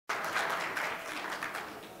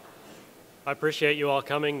I appreciate you all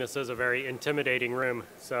coming. This is a very intimidating room.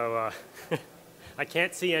 So I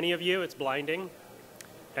can't see any of you. It's blinding.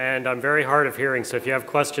 And I'm very hard of hearing, so if you have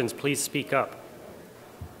questions, please speak up.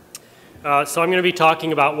 So I'm going to be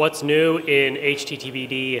talking about what's new in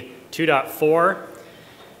HTTPD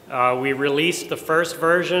 2.4. We released the first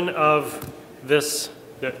version of this.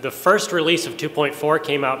 The first release of 2.4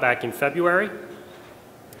 came out back in February.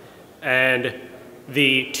 And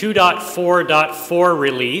the 2.4.4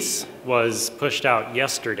 release was pushed out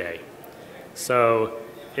yesterday. So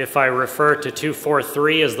if I refer to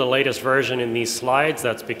 2.4.3 as the latest version in these slides,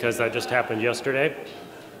 that's because that just happened yesterday.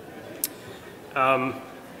 About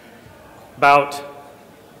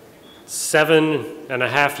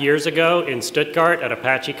 7.5 years ago in Stuttgart at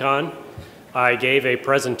ApacheCon, I gave a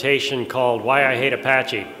presentation called Why I Hate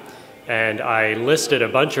Apache. And I listed a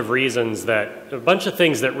bunch of things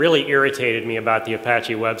that really irritated me about the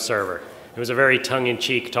Apache web server. It was a very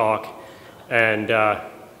tongue-in-cheek talk, and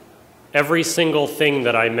every single thing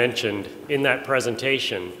that I mentioned in that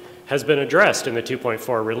presentation has been addressed in the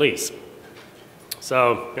 2.4 release.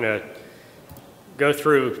 So I'm going to go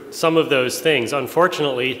through some of those things.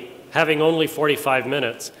 Unfortunately, having only 45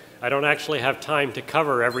 minutes, I don't actually have time to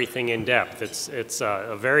cover everything in depth. It's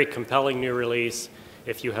a very compelling new release.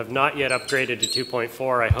 If you have not yet upgraded to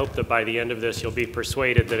 2.4, I hope that by the end of this you'll be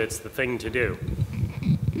persuaded that it's the thing to do.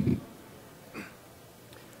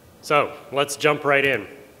 So let's jump right in.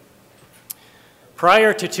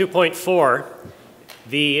 Prior to 2.4,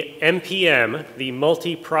 the MPM, the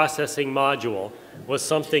multi-processing module, was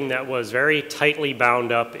something that was very tightly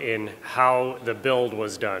bound up in how the build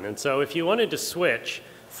was done. And so if you wanted to switch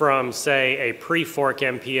from, say, a pre-fork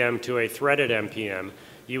MPM to a threaded MPM,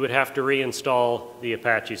 you would have to reinstall the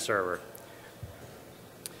Apache server.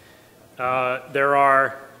 There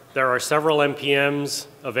are several MPMs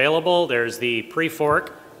available. There's the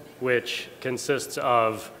pre-fork, which consists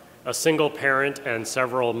of a single parent and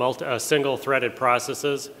several single-threaded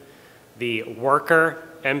processes. The worker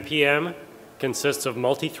MPM consists of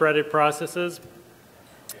multi-threaded processes.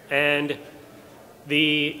 And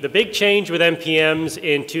the big change with MPMs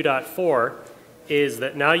in 2.4 is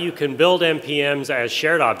that now you can build MPMs as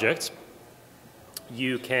shared objects.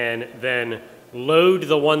 You can then load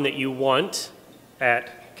the one that you want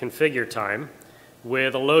at configure time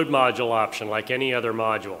with a load module option like any other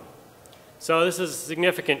module. So this is a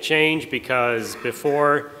significant change because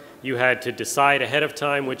before you had to decide ahead of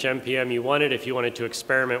time which MPM you wanted. If you wanted to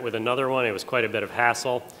experiment with another one, it was quite a bit of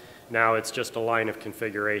hassle. Now it's just a line of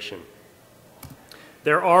configuration.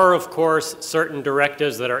 There are, of course, certain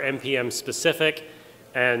directives that are NPM specific,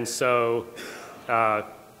 and so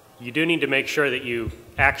you do need to make sure that you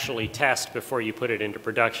actually test before you put it into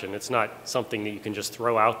production. It's not something that you can just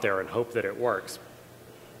throw out there and hope that it works.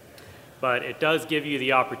 But it does give you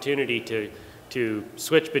the opportunity to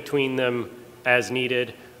switch between them as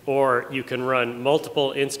needed, or you can run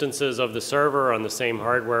multiple instances of the server on the same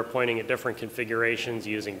hardware pointing at different configurations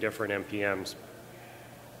using different NPMs.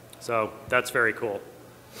 So that's very cool.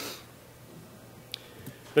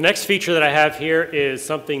 The next feature that I have here is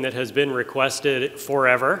something that has been requested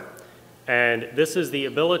forever, and this is the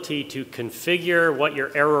ability to configure what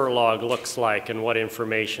your error log looks like and what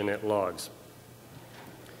information it logs.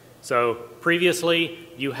 So previously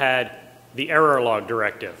you had the error log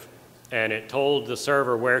directive, and it told the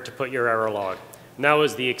server where to put your error log. And that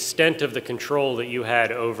was the extent of the control that you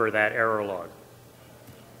had over that error log.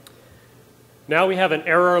 Now we have an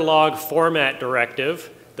error log format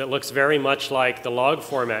directive that looks very much like the log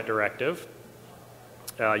format directive.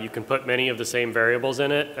 You can put many of the same variables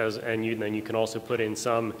in it, and then you can also put in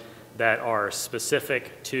some that are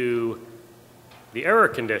specific to the error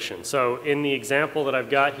condition. So in the example that I've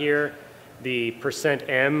got here, the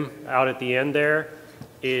 %m out at the end there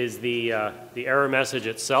is the error message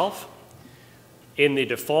itself. In the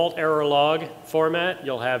default error log format,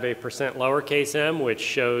 you'll have a %m, which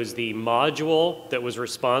shows the module that was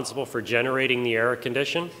responsible for generating the error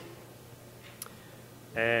condition.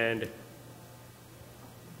 And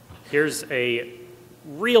here's a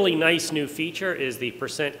really nice new feature is the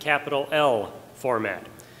 %L format.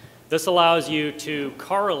 This allows you to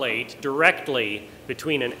correlate directly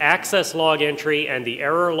between an access log entry and the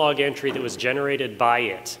error log entry that was generated by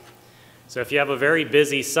it. So if you have a very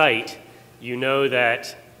busy site, you know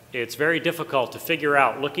that it's very difficult to figure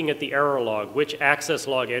out, looking at the error log, which access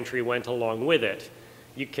log entry went along with it.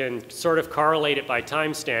 You can sort of correlate it by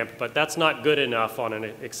timestamp, but that's not good enough on an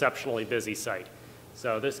exceptionally busy site.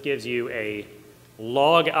 So this gives you a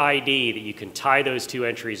log ID that you can tie those two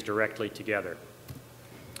entries directly together.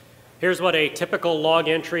 Here's what a typical log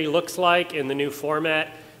entry looks like in the new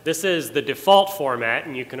format. This is the default format,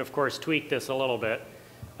 and you can, of course, tweak this a little bit.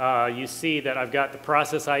 You see that I've got the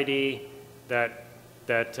process ID that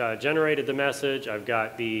generated the message. I've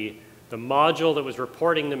got the module that was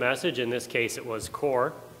reporting the message. In this case, it was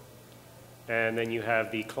core. And then you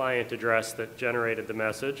have the client address that generated the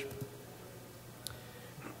message.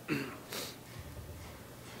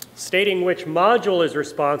 Stating which module is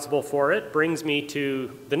responsible for it brings me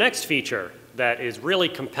to the next feature that is really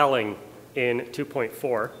compelling in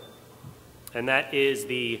 2.4, and that is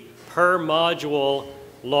the per module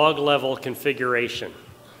log level configuration.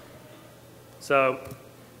 So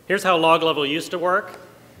here's how log level used to work,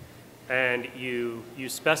 and you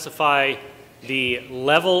specify the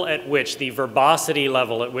level at which, the verbosity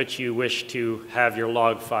level at which you wish to have your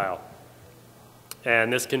log file.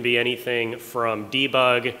 And this can be anything from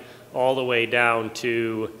debug all the way down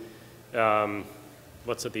to,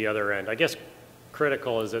 what's at the other end? I guess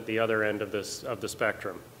critical is at the other end of the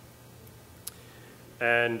spectrum.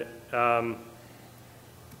 And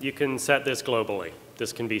you can set this globally.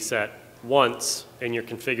 This can be set once in your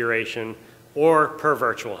configuration or per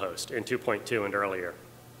virtual host in 2.2 and earlier.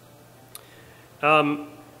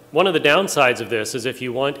 One of the downsides of this is if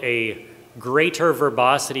you want a greater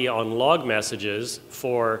verbosity on log messages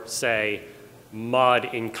for, say, mod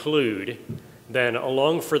include, then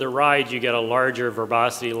along for the ride you get a larger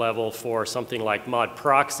verbosity level for something like mod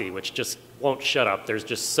proxy, which just won't shut up. There's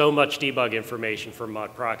just so much debug information for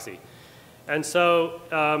mod proxy. And so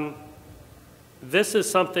this is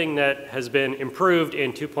something that has been improved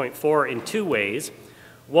in 2.4 in two ways.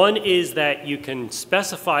 One is that you can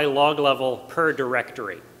specify log level per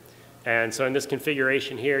directory. And so in this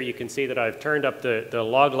configuration here, you can see that I've turned up the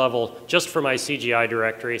log level just for my CGI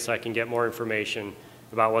directory so I can get more information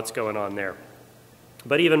about what's going on there.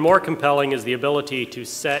 But even more compelling is the ability to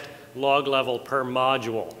set log level per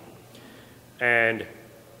module. And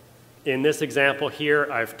in this example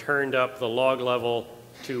here, I've turned up the log level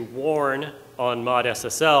to warn on mod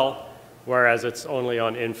SSL, whereas it's only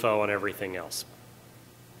on info on everything else.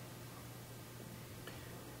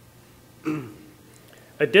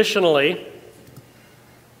 Additionally,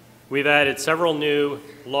 we've added several new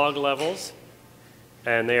log levels,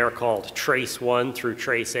 and they are called trace 1 through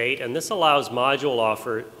trace 8, and this allows module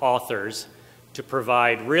authors to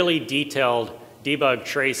provide really detailed debug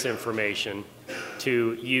trace information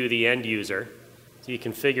to you, the end user, so you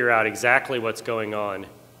can figure out exactly what's going on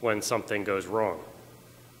when something goes wrong.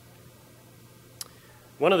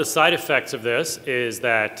 One of the side effects of this is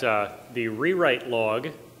that the rewrite log,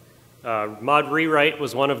 mod rewrite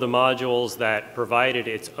was one of the modules that provided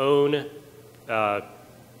its own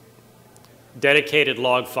dedicated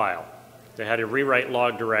log file. They had a rewrite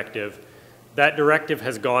log directive. That directive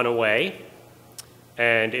has gone away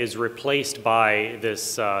and is replaced by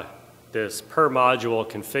this, this per module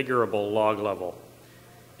configurable log level.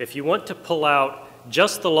 If you want to pull out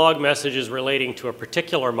just the log messages relating to a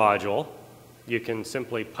particular module, you can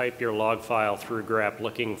simply pipe your log file through grep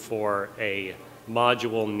looking for a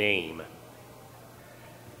module name.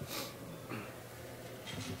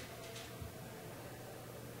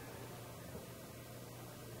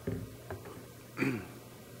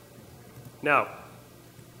 Now,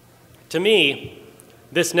 to me,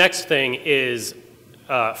 this next thing is,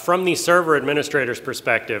 from the server administrator's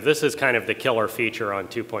perspective, this is kind of the killer feature on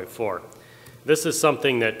 2.4. This is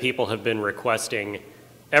something that people have been requesting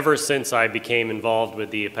ever since I became involved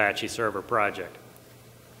with the Apache server project.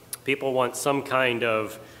 People want some kind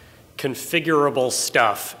of configurable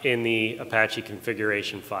stuff in the Apache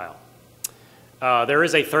configuration file. There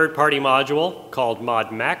is a third-party module called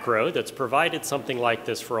mod macro that's provided something like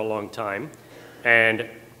this for a long time. And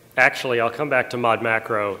actually, I'll come back to mod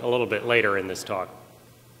macro a little bit later in this talk.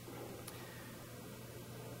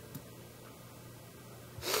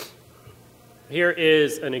 Here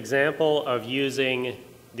is an example of using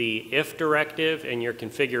the if directive in your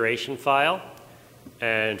configuration file.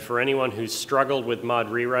 And for anyone who's struggled with mod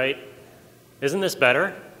rewrite, isn't this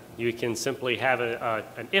better? You can simply have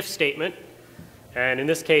an if statement. And in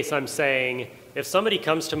this case, I'm saying, if somebody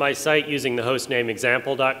comes to my site using the hostname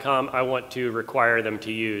example.com, I want to require them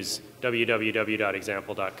to use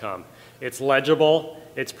www.example.com. It's legible.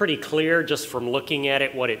 It's pretty clear just from looking at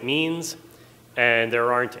it what it means. And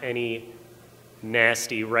there aren't any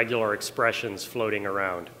nasty regular expressions floating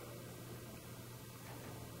around.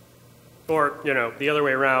 Or, you know, the other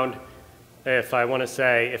way around, if I want to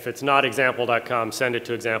say, if it's not example.com, send it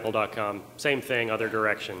to example.com. Same thing, other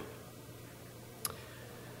direction.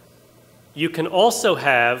 You can also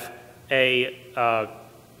have a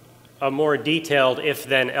more detailed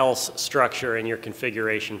if-then-else structure in your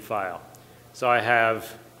configuration file. So I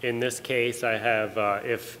have in this case, I have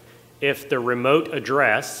if the remote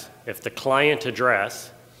address, if the client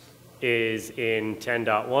address is in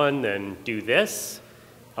 10.1, then do this.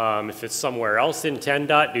 If it's somewhere else in 10.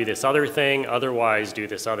 Do this other thing. Otherwise, do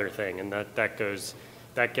this other thing, and that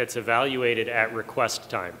gets evaluated at request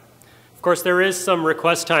time. Of course, there is some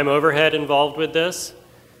request time overhead involved with this,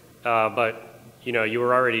 but you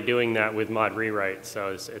were already doing that with mod rewrite,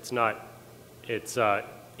 so it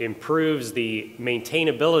improves the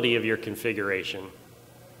maintainability of your configuration.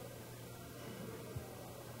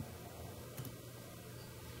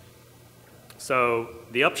 So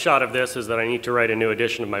the upshot of this is that I need to write a new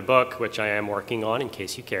edition of my book, which I am working on in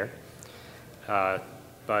case you care.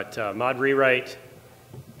 But mod rewrite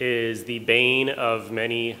is the bane of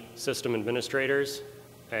many system administrators,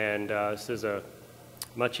 and this is a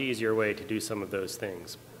much easier way to do some of those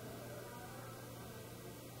things.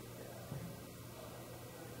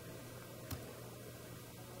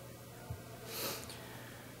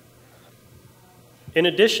 In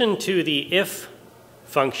addition to the if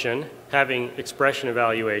function having expression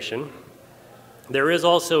evaluation, there is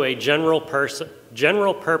also a general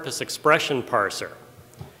purpose expression parser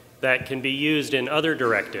that can be used in other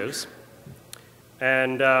directives.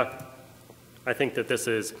 And I think that this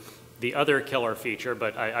is the other killer feature,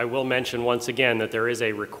 but I will mention once again that there is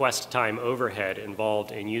a request time overhead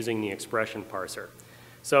involved in using the expression parser.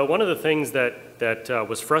 So one of the things that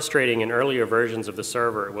was frustrating in earlier versions of the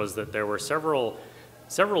server was that there were several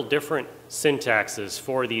different syntaxes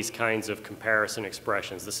for these kinds of comparison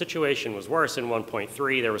expressions. The situation was worse in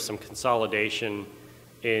 1.3. There was some consolidation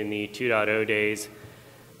in the 2.0 days.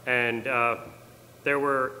 And there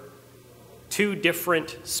were two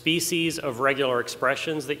different species of regular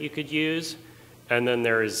expressions that you could use. And then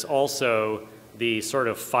there is also the sort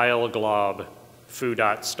of file glob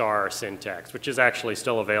foo.star syntax, which is actually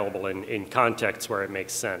still available in contexts where it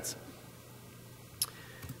makes sense.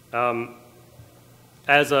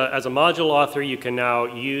 As a module author, you can now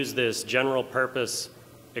use this general purpose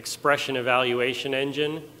expression evaluation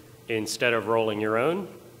engine instead of rolling your own.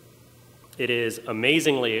 It is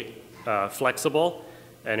amazingly flexible,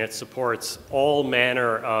 and it supports all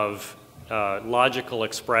manner of logical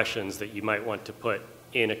expressions that you might want to put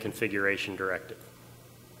in a configuration directive.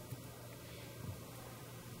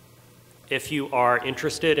 If you are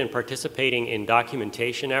interested in participating in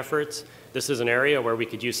documentation efforts, this is an area where we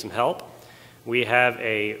could use some help. We have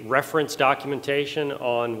a reference documentation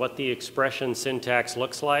on what the expression syntax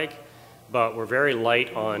looks like, but we're very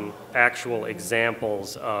light on actual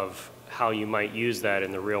examples of how you might use that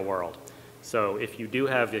in the real world. So if you do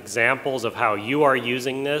have examples of how you are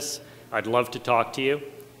using this, I'd love to talk to you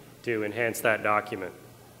to enhance that document.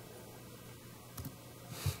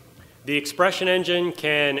 The expression engine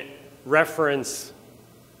can reference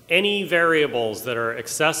any variables that are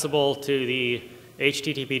accessible to the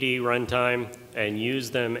HTTPD runtime and use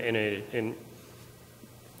them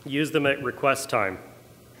at request time.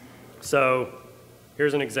 So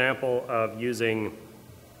here's an example of using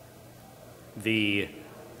the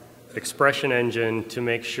expression engine to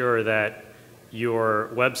make sure that your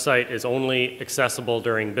website is only accessible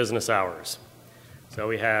during business hours. So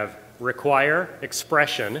we have require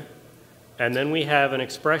expression, and then we have an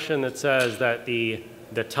expression that says that the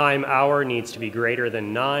time hour needs to be greater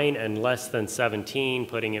than 9 and less than 17,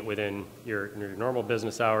 putting it within your normal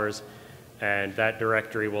business hours, and that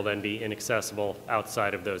directory will then be inaccessible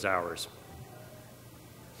outside of those hours.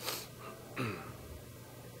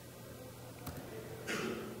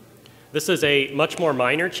 This is a much more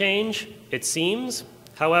minor change, it seems.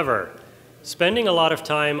 However, spending a lot of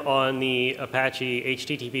time on the Apache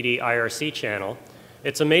HTTPD IRC channel,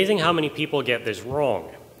 it's amazing how many people get this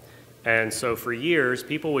wrong. And so for years,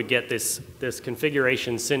 people would get this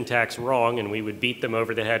configuration syntax wrong, and we would beat them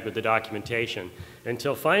over the head with the documentation,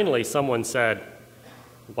 until finally someone said,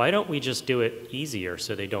 why don't we just do it easier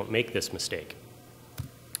so they don't make this mistake?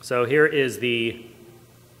 So here is the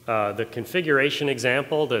configuration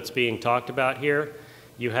example that's being talked about here.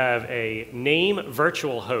 You have a name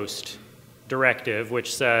virtual host directive,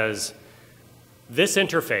 which says this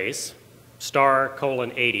interface,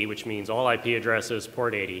 *:80, which means all IP addresses,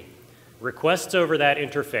 port 80, requests over that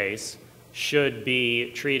interface should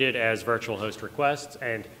be treated as virtual host requests,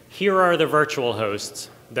 and here are the virtual hosts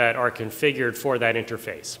that are configured for that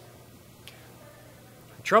interface.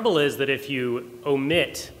 The trouble is that if you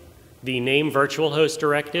omit the name virtual host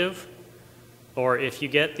directive, or if you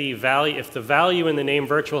get the value, if the value in the name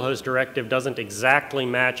virtual host directive doesn't exactly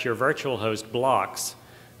match your virtual host blocks,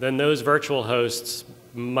 then those virtual hosts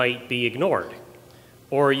might be ignored.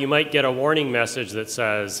 Or you might get a warning message that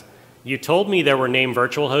says, you told me there were named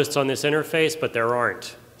virtual hosts on this interface, but there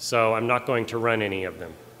aren't. So I'm not going to run any of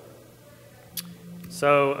them.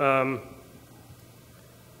 So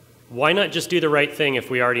why not just do the right thing if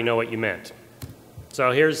we already know what you meant?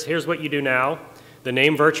 So here's what you do now. The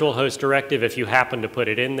name virtual host directive, if you happen to put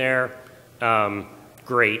it in there,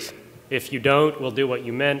 great. If you don't, we'll do what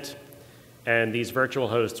you meant, and these virtual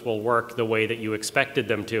hosts will work the way that you expected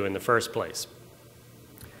them to in the first place.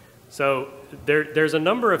 So there's a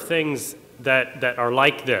number of things that are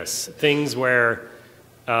like this, things where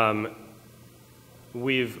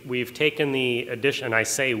we've taken the addition, and I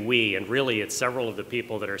say we, and really it's several of the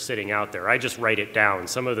people that are sitting out there. I just write it down.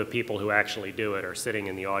 Some of the people who actually do it are sitting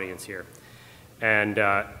in the audience here. And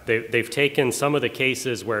they've taken some of the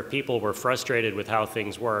cases where people were frustrated with how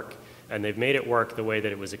things work, and they've made it work the way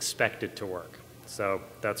that it was expected to work. So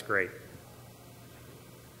that's great.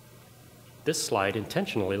 This slide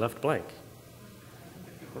intentionally left blank.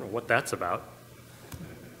 I don't know what that's about.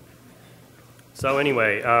 So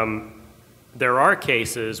anyway, there are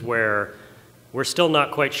cases where we're still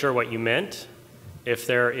not quite sure what you meant. If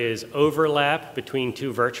there is overlap between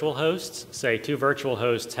two virtual hosts, say two virtual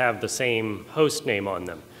hosts have the same host name on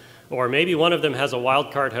them, or maybe one of them has a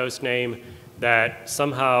wildcard host name that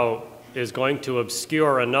somehow is going to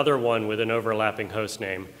obscure another one with an overlapping host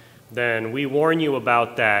name, then we warn you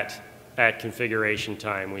about that at configuration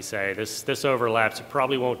time. We say, this overlaps, it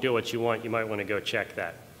probably won't do what you want, you might want to go check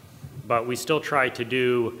that. But we still try to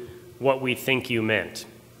do what we think you meant.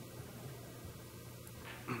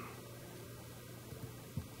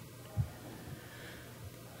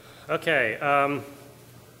 Okay,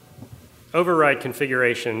 override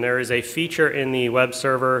configuration. There is a feature in the web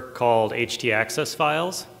server called htaccess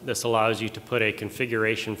files. This allows you to put a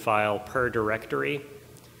configuration file per directory.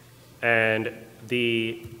 And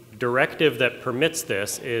the directive that permits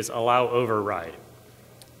this is allow override.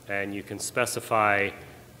 And you can specify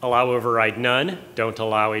allow override none, don't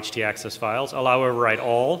allow htaccess files. Allow override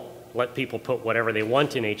all, let people put whatever they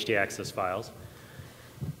want in htaccess files.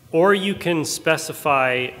 Or you can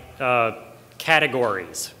specify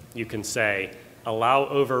categories. You can say, allow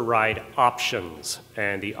override options,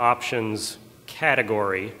 and the options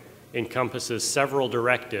category encompasses several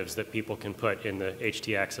directives that people can put in the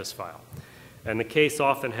htaccess file. And the case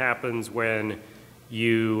often happens when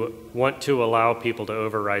you want to allow people to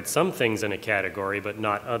override some things in a category, but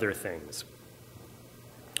not other things.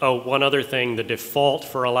 Oh, one other thing, the default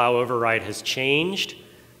for allow override has changed.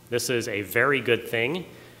 This is a very good thing.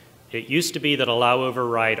 It used to be that allow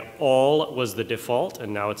override all was the default,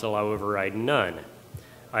 and now it's allow override none.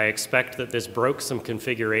 I expect that this broke some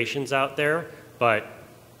configurations out there, but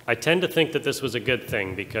I tend to think that this was a good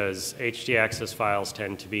thing because htaccess files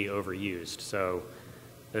tend to be overused. So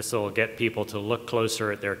this will get people to look closer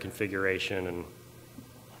at their configuration. And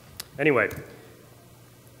anyway,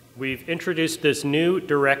 we've introduced this new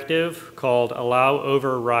directive called allow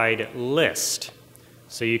override list.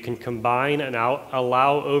 So you can combine an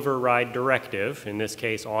allow override directive, in this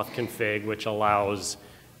case authconfig, which allows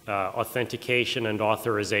authentication and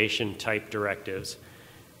authorization type directives.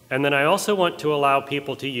 And then I also want to allow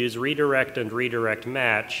people to use redirect and redirect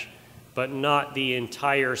match, but not the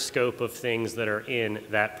entire scope of things that are in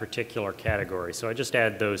that particular category. So I just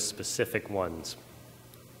add those specific ones.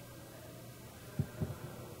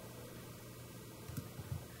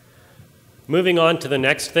 Moving on to the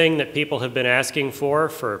next thing that people have been asking for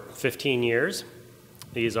 15 years.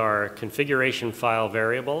 These are configuration file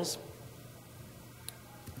variables.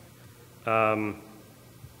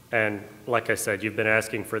 And like I said, you've been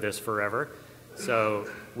asking for this forever. So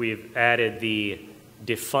we've added the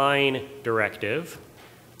define directive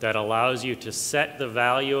that allows you to set the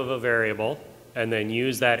value of a variable and then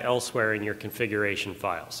use that elsewhere in your configuration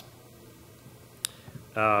files.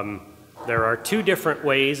 There are two different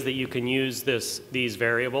ways that you can use these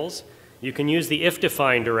variables. You can use the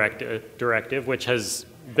if-define directive, which has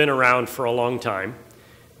been around for a long time.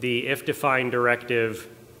 The if-define directive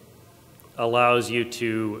allows you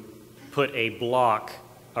to put a block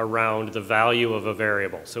around the value of a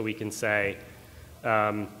variable. So we can say,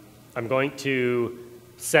 I'm going to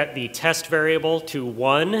set the test variable to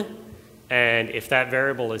 1, and if that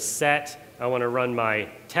variable is set, I want to run my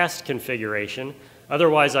test configuration.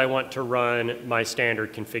 Otherwise, I want to run my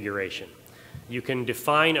standard configuration. You can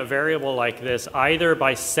define a variable like this either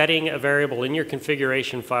by setting a variable in your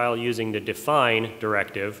configuration file using the define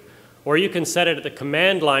directive, or you can set it at the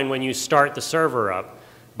command line when you start the server up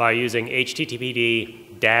by using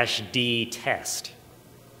httpd-d test.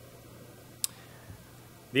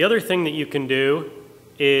 The other thing that you can do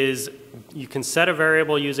is you can set a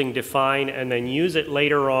variable using define and then use it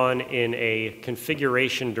later on in a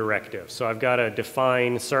configuration directive. So I've got a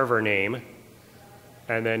define server name,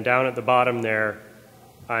 And then down at the bottom there,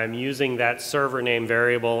 I'm using that server name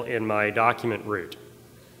variable in my document root.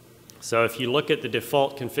 So if you look at the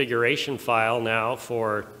default configuration file now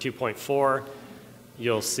for 2.4,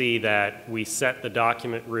 you'll see that we set the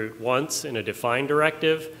document root once in a define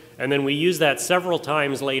directive, and then we use that several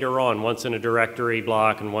times later on, once in a directory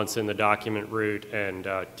block and once in the document root, and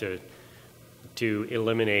to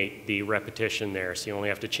eliminate the repetition there. So you only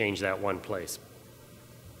have to change that one place.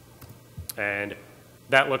 And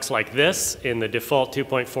that looks like this in the default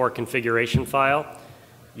 2.4 configuration file.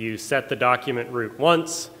 You set the document root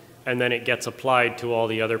once, and then it gets applied to all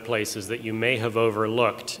the other places that you may have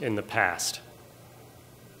overlooked in the past.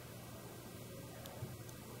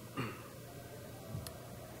 All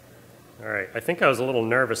right, I think I was a little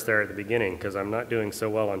nervous there at the beginning because I'm not doing so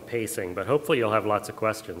well on pacing, but hopefully you'll have lots of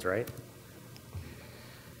questions, right?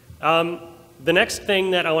 The next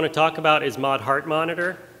thing that I want to talk about is mod heart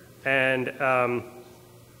monitor, and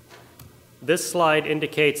this slide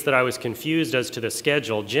indicates that I was confused as to the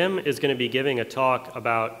schedule. Jim is going to be giving a talk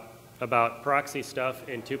about proxy stuff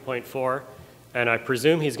in 2.4, and I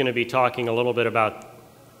presume he's going to be talking a little bit about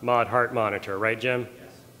mod heart monitor, right, Jim?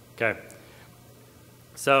 Yes. Okay.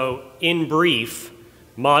 So in brief,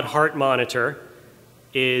 mod heart monitor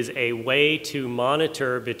is a way to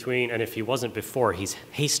monitor between, and if he wasn't before, he's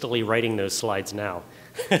hastily writing those slides now.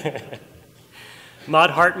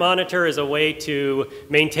 Mod heart monitor is a way to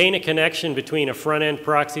maintain a connection between a front-end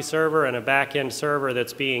proxy server and a back-end server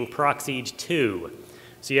that's being proxied to.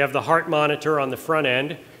 So you have the heart monitor on the front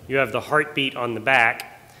end, you have the heartbeat on the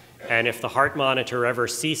back, and if the heart monitor ever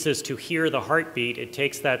ceases to hear the heartbeat, it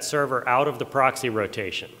takes that server out of the proxy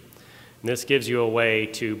rotation. And this gives you a way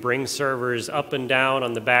to bring servers up and down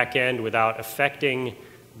on the back end without affecting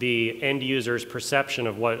the end user's perception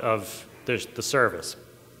of the service.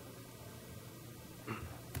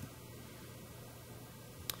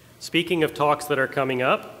 Speaking of talks that are coming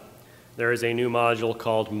up, there is a new module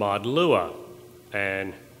called Mod Lua,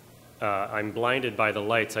 and I'm blinded by the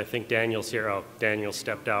lights. I think Daniel's here. Oh, Daniel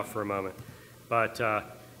stepped out for a moment. But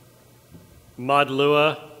Mod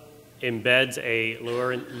Lua embeds a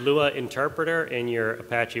Lua interpreter in your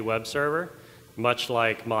Apache web server, much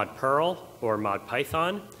like Mod Perl or Mod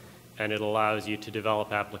Python, and it allows you to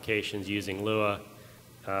develop applications using Lua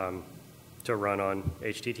to run on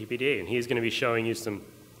HTTPD. And he's going to be showing you some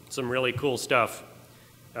really cool stuff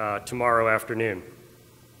tomorrow afternoon.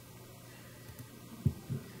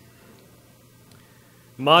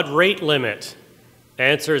 Mod rate limit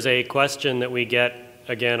answers a question that we get,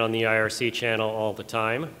 again, on the IRC channel all the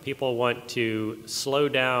time. People want to slow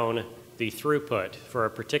down the throughput for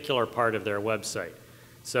a particular part of their website.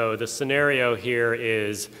 So the scenario here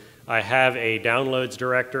is I have a downloads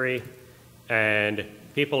directory, and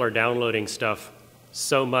people are downloading stuff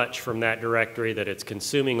so much from that directory that it's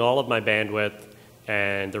consuming all of my bandwidth,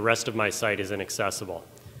 and the rest of my site is inaccessible.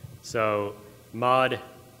 So mod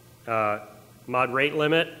rate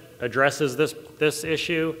limit addresses this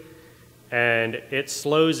issue, and it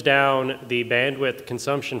slows down the bandwidth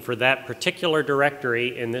consumption for that particular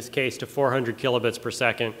directory, in this case to 400 kilobits per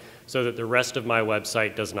second, so that the rest of my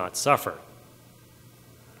website does not suffer.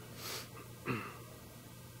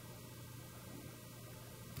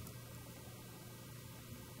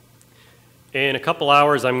 In a couple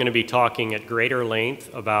hours, I'm going to be talking at greater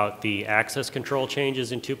length about the access control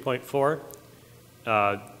changes in 2.4.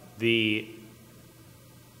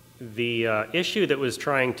 The issue that was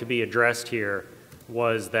trying to be addressed here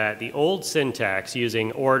was that the old syntax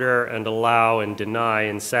using order and allow and deny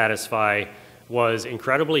and satisfy was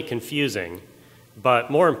incredibly confusing,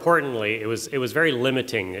 but more importantly, it was very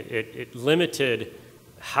limiting. It limited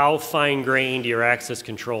how fine-grained your access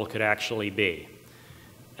control could actually be.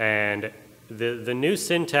 And the new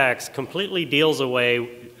syntax completely does away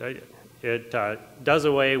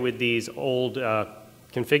with these old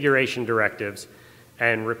configuration directives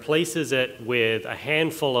and replaces it with a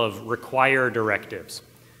handful of require directives.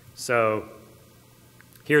 So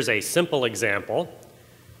here's a simple example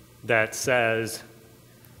that says,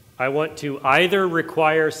 I want to either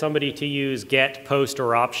require somebody to use get, post,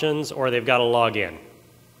 or options, or they've got to log in.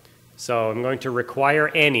 So I'm going to require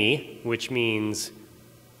any, which means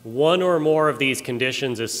one or more of these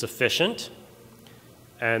conditions is sufficient,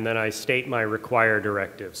 and then I state my require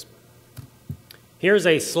directives. Here's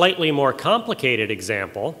a slightly more complicated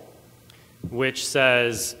example, which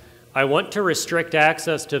says, I want to restrict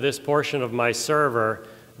access to this portion of my server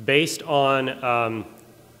based on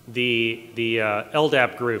the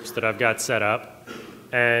LDAP groups that I've got set up,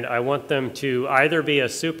 and I want them to either be a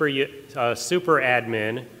super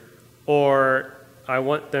admin, or I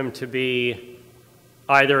want them to be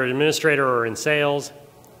either an administrator or in sales,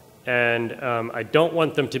 and I don't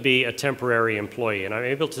want them to be a temporary employee. And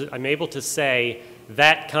I'm able to say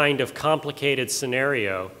that kind of complicated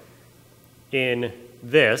scenario in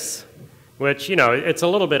this, which, you know, it's a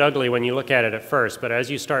little bit ugly when you look at it at first, but as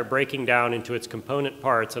you start breaking down into its component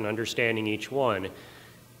parts and understanding each one,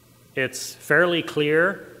 it's fairly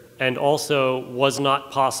clear and also was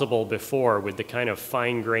not possible before with the kind of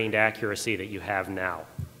fine-grained accuracy that you have now.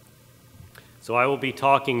 So I will be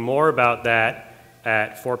talking more about that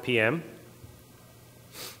at 4 p.m.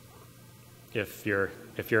 if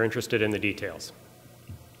you're interested in the details.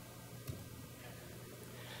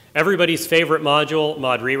 Everybody's favorite module,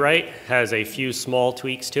 Mod Rewrite, has a few small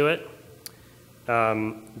tweaks to it.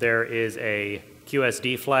 There is a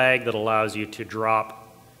QSD flag that allows you to drop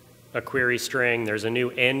a query string. There's a new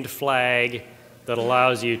end flag that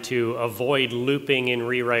allows you to avoid looping in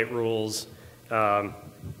rewrite rules. The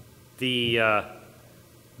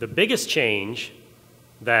biggest change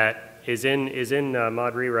that is in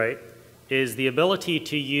Mod Rewrite is the ability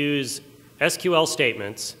to use SQL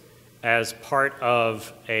statements as part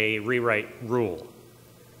of a rewrite rule.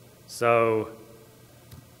 So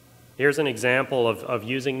here's an example of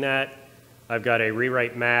using that. I've got a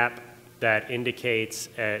rewrite map that indicates,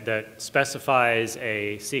 that specifies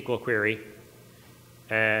a SQL query,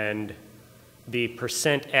 and the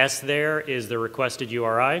 %s there is the requested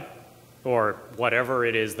URI, or whatever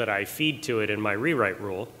it is that I feed to it in my rewrite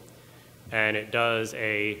rule, and it does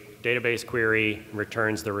a database query,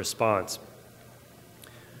 returns the response.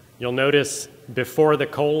 You'll notice before the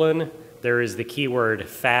colon, there is the keyword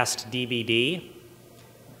fastDBD,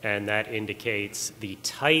 and that indicates the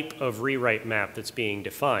type of rewrite map that's being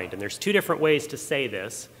defined. And there's two different ways to say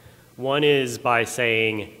this. One is by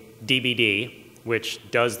saying DBD,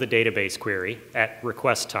 which does the database query at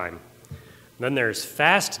request time. Then there's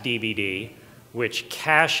fastDBD, which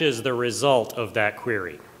caches the result of that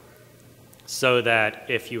query, so that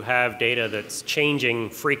if you have data that's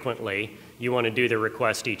changing frequently, you want to do the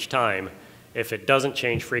request each time. If it doesn't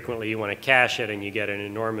change frequently, you want to cache it, and you get an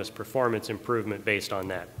enormous performance improvement based on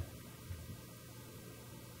that.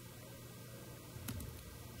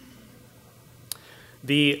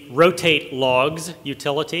 The rotate logs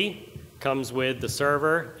utility comes with the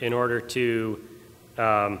server in order to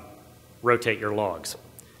rotate your logs.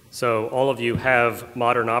 So all of you have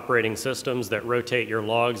modern operating systems that rotate your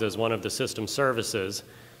logs as one of the system services.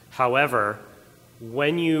 However,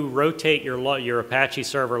 when you rotate your Apache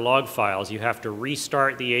server log files, you have to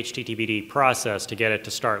restart the HTTPD process to get it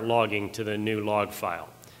to start logging to the new log file.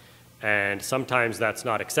 And sometimes that's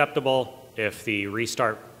not acceptable if the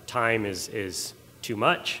restart time is too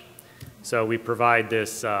much. So we provide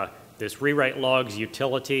this, this rewrite logs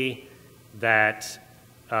utility that,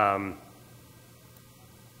 that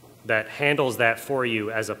handles that for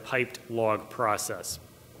you as a piped log process.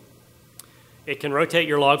 It can rotate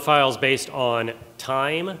your log files based on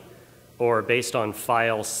time or based on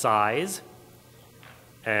file size.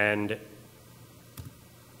 And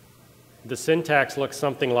the syntax looks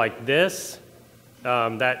something like this.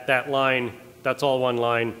 That line, that's all one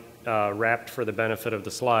line wrapped for the benefit of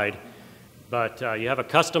the slide. But you have a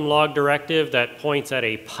custom log directive that points at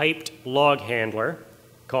a piped log handler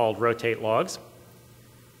called rotate logs.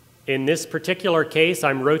 In this particular case,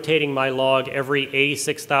 I'm rotating my log every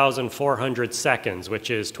 86,400 seconds,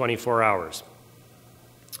 which is 24 hours.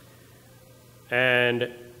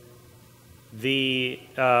 And the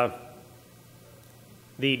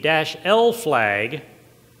 -L flag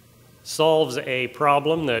solves a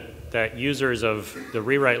problem that users of the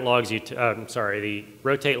rewrite logs, the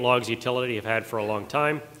rotate logs utility have had for a long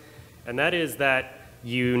time, and that is that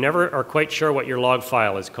you never are quite sure what your log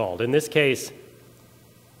file is called. In this case,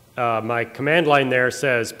 my command line there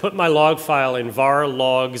says, put my log file in var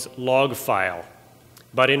logs log file.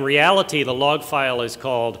 But in reality, the log file is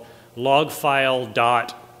called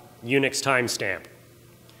logfile.unix timestamp.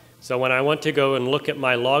 So when I want to go and look at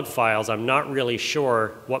my log files, I'm not really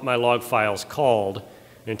sure what my log file is called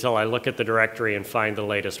until I look at the directory and find the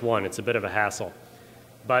latest one. It's a bit of a hassle.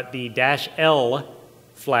 But the -L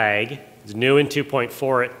flag is new in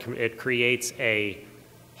 2.4. It creates a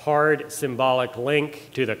hard symbolic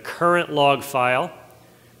link to the current log file,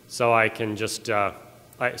 so I can just, so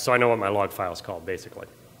I know what my log file is called, basically.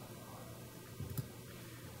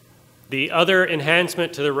 The other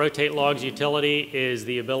enhancement to the rotate logs utility is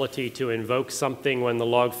the ability to invoke something when the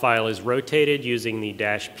log file is rotated using the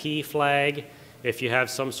 -P flag. If you have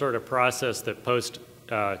some sort of process that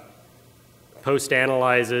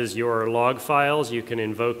post-analyzes your log files, you can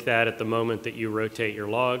invoke that at the moment that you rotate your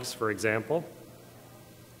logs, for example.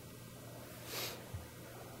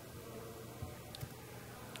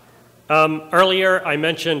 Earlier, I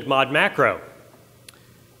mentioned mod macro.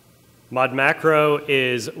 Mod macro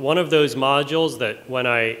is one of those modules that when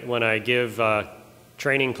I give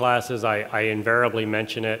training classes, I invariably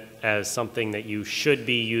mention it as something that you should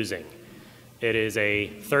be using. It is a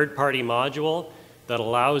third-party module that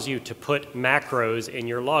allows you to put macros in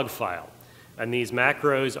your log file. And these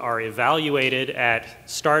macros are evaluated at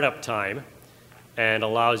startup time and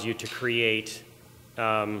allows you to create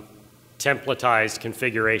templatized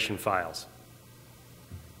configuration files.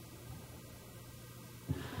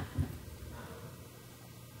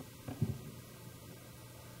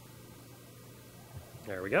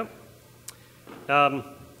 There we go.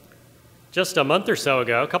 Just a month or so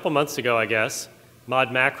ago, a couple months ago, I guess,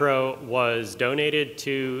 Mod Macro was donated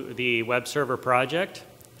to the web server project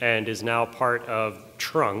and is now part of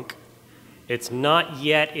Trunk. It's not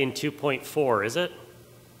yet in 2.4, is it?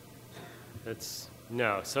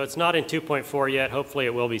 No, so it's not in 2.4 yet. Hopefully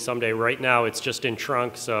it will be someday. Right now it's just in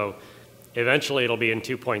Trunk, so eventually it'll be in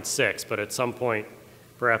 2.6, but at some point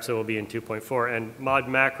perhaps it will be in 2.4. And Mod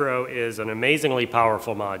Macro is an amazingly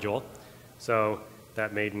powerful module, so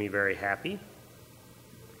that made me very happy.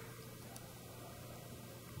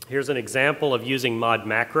 Here's an example of using Mod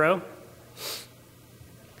Macro.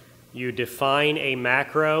 You define a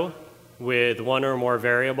macro with one or more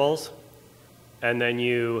variables, and then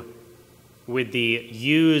you, with the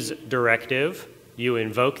use directive, you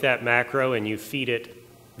invoke that macro and you feed it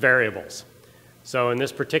variables. So in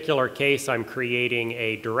this particular case, I'm creating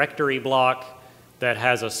a directory block that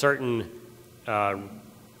has a certain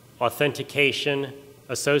authentication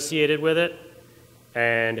associated with it,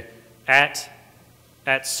 and at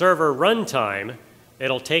server runtime,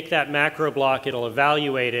 it'll take that macro block, it'll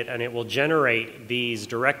evaluate it, and it will generate these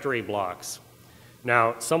directory blocks.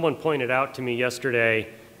 Now, someone pointed out to me yesterday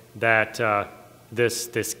that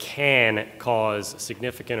this can cause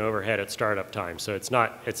significant overhead at startup time. So it's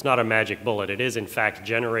not a magic bullet. It is, in fact,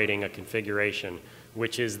 generating a configuration,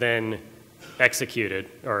 which is then executed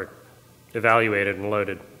or evaluated and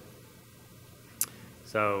loaded.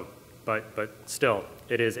 So, but still,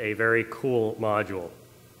 it is a very cool module.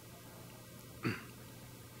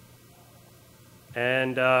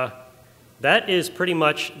 And that is pretty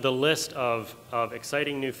much the list of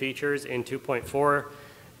exciting new features in 2.4.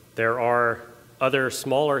 There are other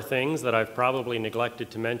smaller things that I've probably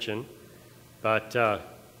neglected to mention, but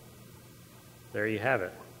there you have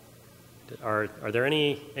it. Are there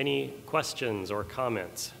any questions or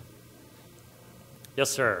comments? Yes,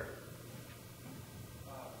 sir.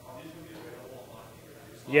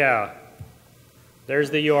 Yeah. There's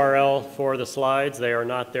the URL for the slides. They are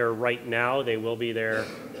not there right now. They will be there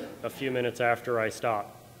a few minutes after I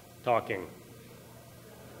stop talking.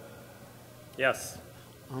 Yes?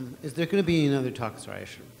 Is there going to be another talk? Sorry, I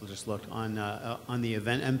should have just looked on the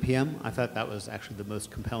event NPM. I thought that was actually the most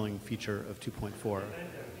compelling feature of 2.4.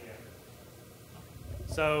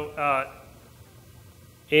 So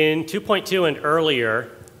in 2.2 and earlier,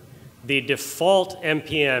 the default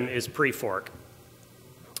NPM is pre-fork.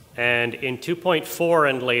 And in 2.4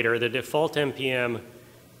 and later, the default NPM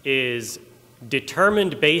is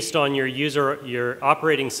determined based on your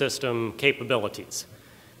operating system capabilities.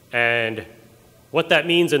 And what that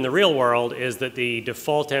means in the real world is that the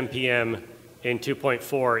default NPM in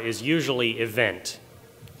 2.4 is usually event.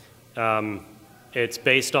 It's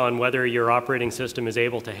based on whether your operating system is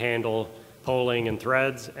able to handle polling and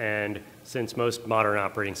threads, and since most modern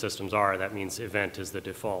operating systems are, that means event is the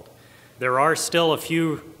default. There are still a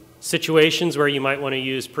few situations where you might want to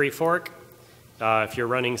use pre-fork. If you're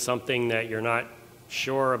running something that you're not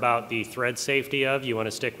sure about the thread safety of, you want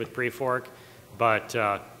to stick with pre-fork, but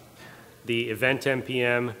the event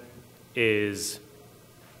NPM is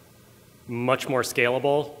much more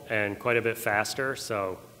scalable and quite a bit faster,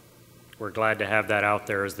 so we're glad to have that out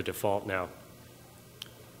there as the default now.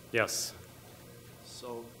 Yes?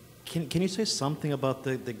 So can you say something about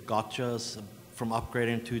the gotchas from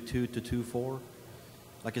upgrading 2.2 to 2.4?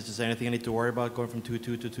 Like, is there anything I need to worry about going from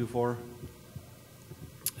 2.2 to 2.4?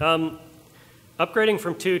 Upgrading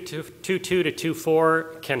from 2.2 to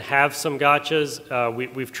 2.4 can have some gotchas.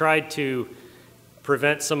 We've tried to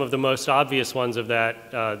prevent some of the most obvious ones of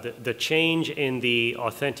that. The change in the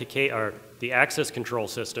the access control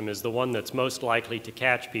system is the one that's most likely to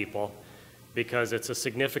catch people because it's a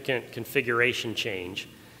significant configuration change.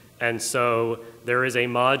 And so there is a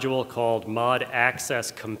module called mod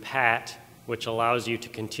access compat, which allows you to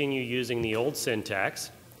continue using the old syntax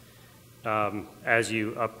as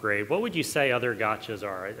you upgrade. What would you say other gotchas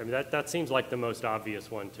are? I mean, that seems like the most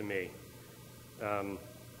obvious one to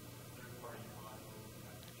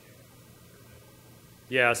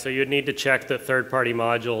Yeah, so you'd need to check that third-party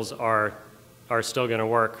modules are still going to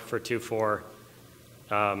work for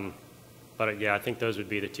 2.4. But yeah, I think those would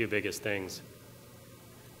be the two biggest things.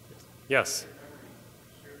 Yes?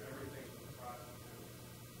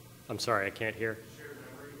 I'm sorry, I can't hear.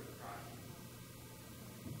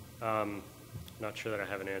 Not sure that I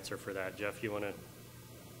have an answer for that. Jeff, you want to?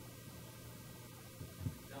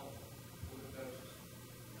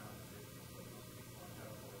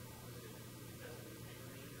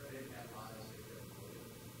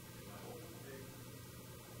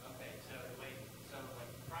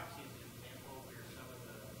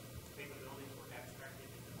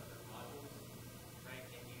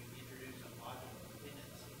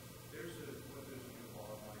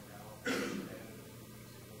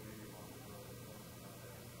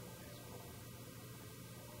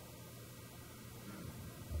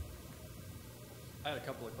 I had a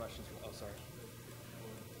couple of questions. Oh, sorry.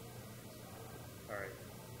 All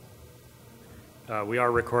right. We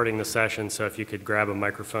are recording the session, so if you could grab a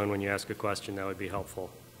microphone when you ask a question, that would be helpful.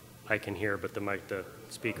 I can hear, but the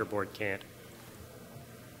speaker board can't.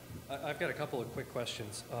 I've got a couple of quick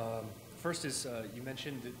questions. First is, you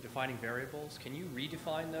mentioned defining variables. Can you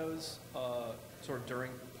redefine those sort of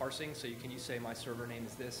during parsing? So can you say my server name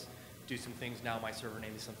is this, do some things, now my server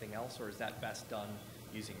name is something else, or is that best done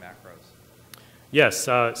using macros? Yes,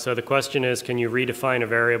 so the question is, can you redefine a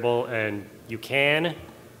variable? And you can,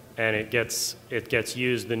 and it gets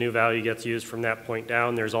used, the new value gets used from that point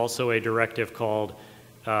down. There's also a directive called,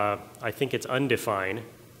 I think it's undefine,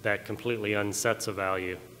 that completely unsets a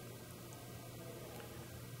value.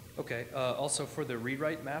 Okay, also for the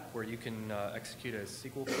read-write map where you can execute a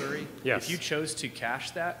SQL query, yes. If you chose to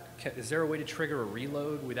cache that, is there a way to trigger a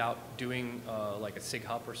reload without doing like a sig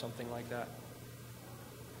hop or something like that?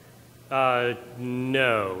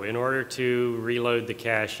 No. In order to reload the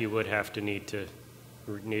cache, you would have to need to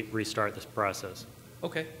restart this process.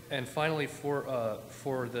 Okay. And finally, for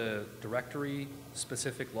the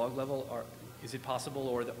directory-specific log level, is it possible,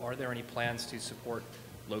 or are there any plans to support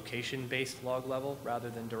location-based log level rather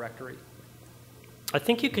than directory? I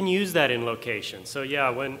think you can use that in location. So yeah,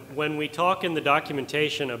 when we talk in the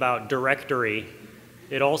documentation about directory,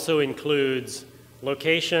 it also includes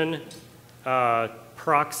location,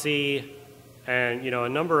 proxy, and a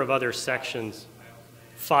number of other sections.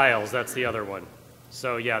 Files, that's the other one.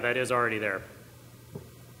 So yeah, that is already there. Okay.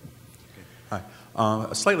 Hi.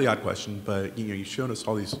 A slightly odd question, but you showed us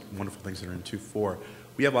all these wonderful things that are in 2.4.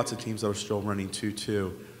 We have lots of teams that are still running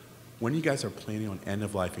 2.2. When you guys are planning on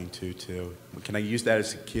end-of-lifing 2.2, can I use that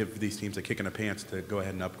as to give these teams a kick in the pants to go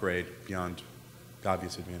ahead and upgrade beyond the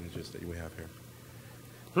obvious advantages that we have here?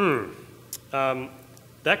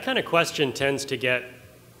 That kind of question tends to get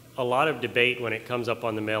a lot of debate when it comes up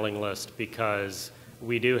on the mailing list, because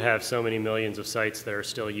we do have so many millions of sites that are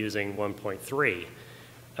still using 1.3.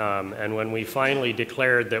 And when we finally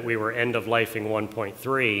declared that we were end-of-lifing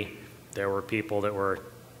 1.3, there were people that were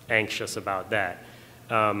anxious about that.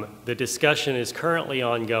 The discussion is currently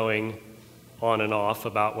ongoing on and off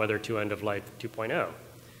about whether to end-of-life 2.0.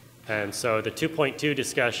 And so the 2.2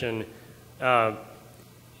 discussion, on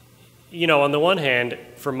the one hand,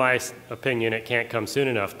 from my opinion, it can't come soon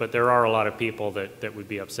enough, but there are a lot of people that would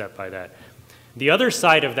be upset by that. The other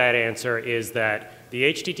side of that answer is that the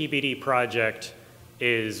HTTPD project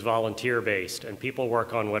is volunteer-based, and people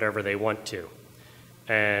work on whatever they want to.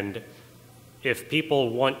 And if people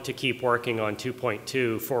want to keep working on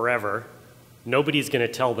 2.2 forever, nobody's going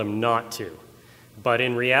to tell them not to. But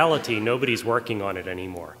in reality, nobody's working on it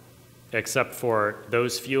anymore, except for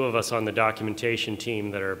those few of us on the documentation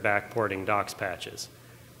team that are backporting docs patches.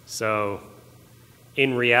 So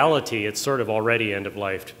in reality, it's sort of already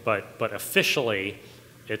end-of-lifed, but officially,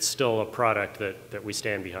 it's still a product that we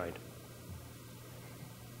stand behind.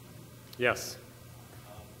 Yes?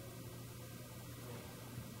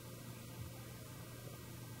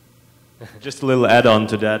 Just a little add-on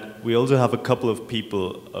to that. We also have a couple of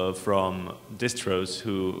people from distros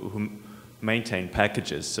who maintain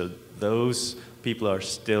packages. So those people are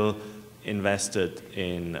still invested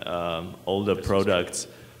in older products,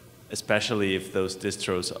 especially if those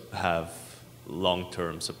distros have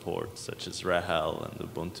long-term support, such as Rahel and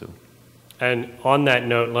Ubuntu. And on that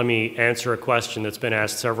note, let me answer a question that's been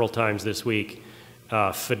asked several times this week.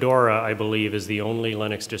 Fedora, I believe, is the only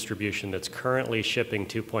Linux distribution that's currently shipping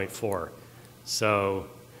 2.4. So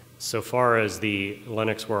far as the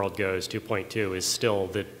Linux world goes, 2.2 is still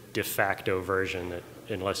the de facto version,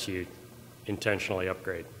 unless you intentionally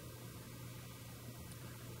upgrade.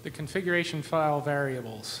 The configuration file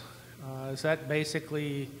variables, is that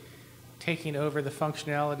basically taking over the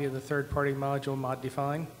functionality of the third-party module mod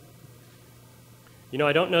define? You know,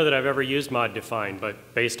 I don't know that I've ever used mod define,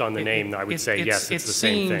 but based on the name, I would say yes, it's the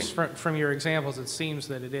same thing. It seems, from your examples, it seems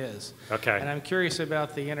that it is. Okay. And I'm curious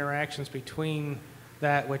about the interactions between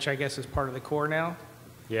that, which I guess is part of the core now,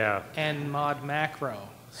 Yeah. and mod macro.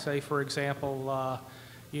 Say, for example,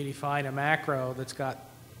 you define a macro that's got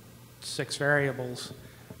 6 variables,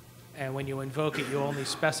 and when you invoke it, you only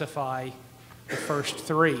specify the first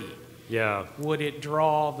 3. Yeah. Would it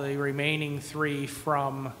draw the remaining 3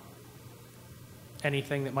 from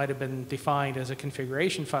anything that might have been defined as a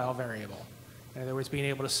configuration file variable? In other words, being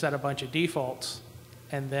able to set a bunch of defaults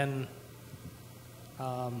and then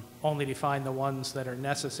only define the ones that are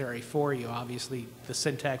necessary for you. Obviously, the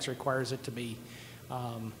syntax requires it to be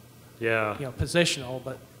Yeah. you know, positional,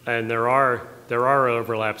 but And there are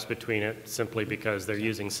overlaps between it simply because they're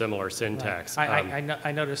using similar syntax.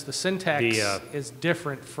 I noticed the syntax the, is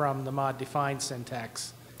different from the mod defined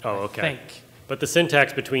syntax. Oh, I okay. think. But the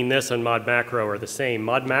syntax between this and mod macro are the same.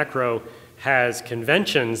 Mod macro has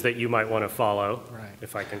conventions that you might want to follow. Right.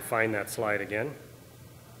 If I can find that slide again.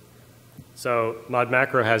 So mod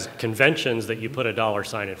macro has conventions that you put a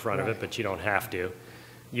 $ in front of it, Right. but you don't have to.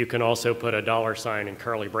 You can also put a $ and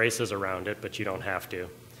curly braces around it, but you don't have to.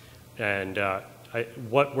 And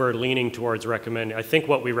what we're leaning towards recommending, I think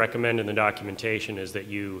what we recommend in the documentation is that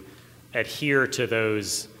you adhere to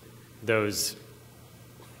those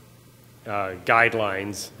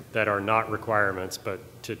guidelines that are not requirements, but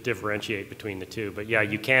to differentiate between the two. But yeah,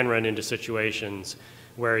 you can run into situations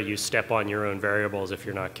where you step on your own variables if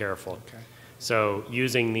you're not careful. Okay. So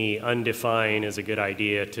using the undefined is a good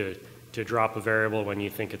idea to drop a variable when you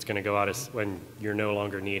think it's going to go out when you're no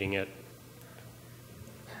longer needing it.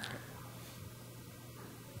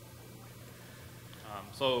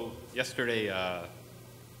 So yesterday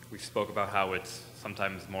we spoke about how it's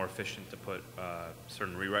sometimes more efficient to put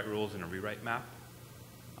certain rewrite rules in a rewrite map.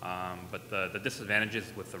 But the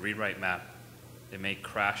disadvantages with the rewrite map, it may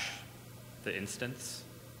crash the instance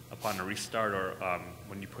upon a restart, or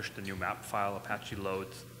when you push the new map file, Apache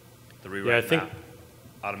loads the rewrite map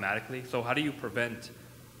automatically. So how do you prevent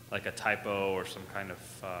like a typo or some kind of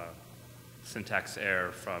syntax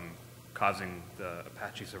error from causing the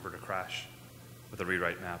Apache server to crash with a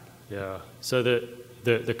rewrite map? Yeah. So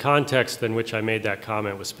the context in which I made that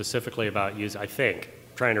comment was specifically about I think,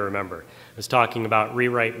 trying to remember, was talking about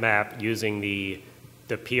rewrite map using the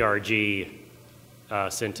PRG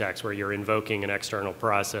syntax where you're invoking an external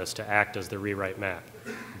process to act as the rewrite map.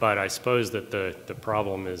 But I suppose that the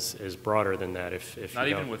problem is broader than that. If not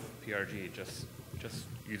you even don't. with PRG, just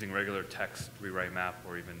using regular text rewrite map,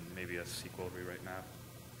 or even maybe a SQL rewrite map.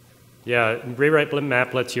 Yeah, rewrite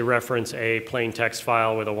map lets you reference a plain text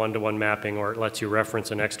file with a one-to-one mapping, or it lets you reference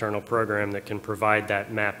an external program that can provide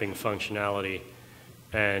that mapping functionality.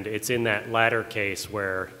 And it's in that latter case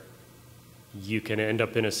where you can end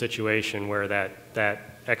up in a situation where that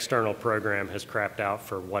external program has crapped out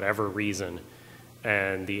for whatever reason,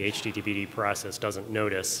 and the HTTPD process doesn't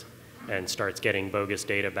notice and starts getting bogus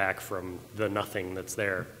data back from the nothing that's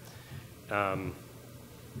there.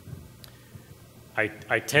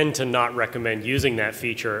 I tend to not recommend using that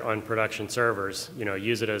feature on production servers. You know,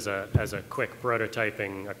 use it as a quick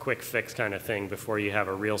prototyping, a quick fix kind of thing before you have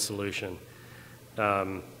a real solution.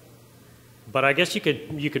 But I guess you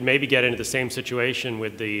could maybe get into the same situation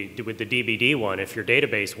with the DBD one if your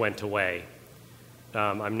database went away.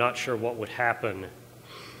 I'm not sure what would happen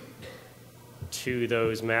to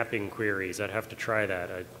those mapping queries. I'd have to try that.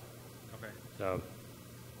 Okay.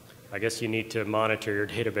 I guess you need to monitor your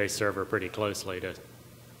database server pretty closely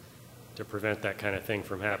to prevent that kind of thing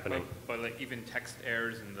from happening. But like even text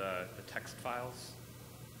errors in the text files,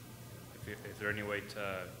 is there any way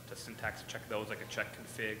to syntax check those, like a check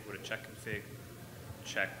config? Would a check config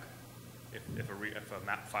check if a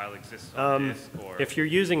map file exists on disk? Or If you're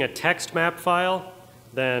using a text map file,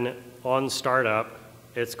 then on startup,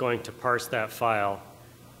 it's going to parse that file,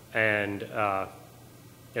 and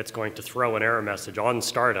it's going to throw an error message on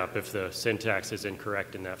startup if the syntax is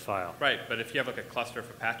incorrect in that file. Right, but if you have like a cluster of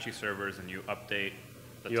Apache servers and you update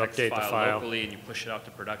the You text update the file locally and you push it out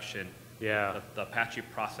to production, Yeah. the Apache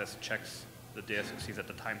process checks the disk, sees that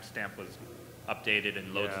the timestamp was updated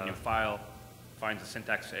and loads Yeah. a new file, finds a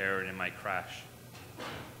syntax error, and it might crash.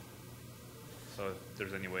 So if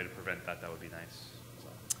there's any way to prevent that, that would be nice.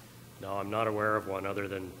 So. No, I'm not aware of one other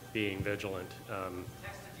than being vigilant.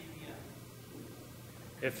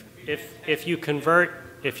 If you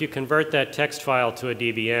convert that text file to a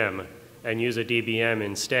DBM and use a DBM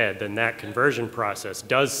instead, then that conversion process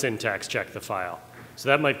does syntax check the file. So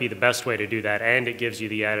that might be the best way to do that, and it gives you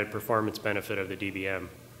the added performance benefit of the DBM.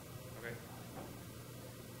 Okay.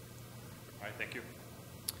 All right, thank you.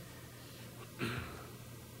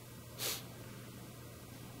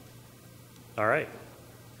 All right.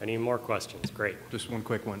 Any more questions? Great. Just one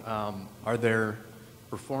quick one. Are there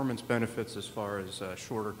performance benefits as far as a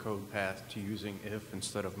shorter code path to using if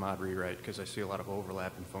instead of mod rewrite? Because I see a lot of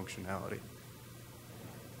overlap in functionality.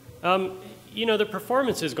 You know, the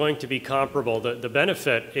performance is going to be comparable. The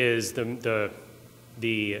benefit is the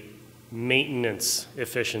maintenance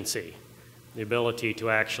efficiency, the ability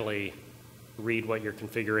to actually read what your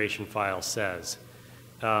configuration file says.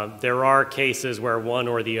 There are cases where one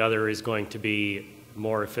or the other is going to be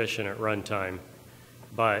more efficient at runtime,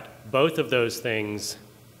 but both of those things,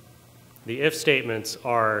 the if statements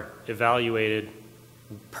are evaluated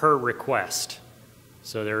per request,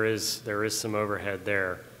 so there is some overhead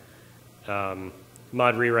there.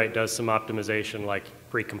 Mod rewrite does some optimization, like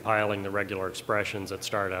pre-compiling the regular expressions at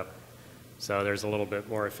startup. So there's a little bit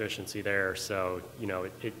more efficiency there. So, you know,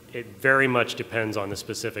 it very much depends on the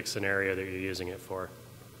specific scenario that you're using it for.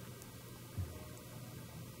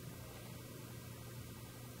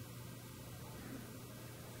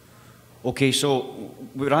 Okay, so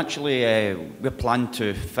we're actually, we plan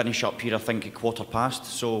to finish up here, I think, at 15:15,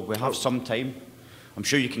 so we have some time. I'm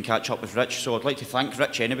sure you can catch up with Rich, so I'd like to thank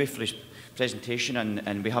Rich anyway for his presentation,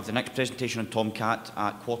 and we have the next presentation on Tomcat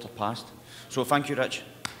at 15:15. So thank you, Rich.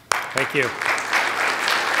 Thank you.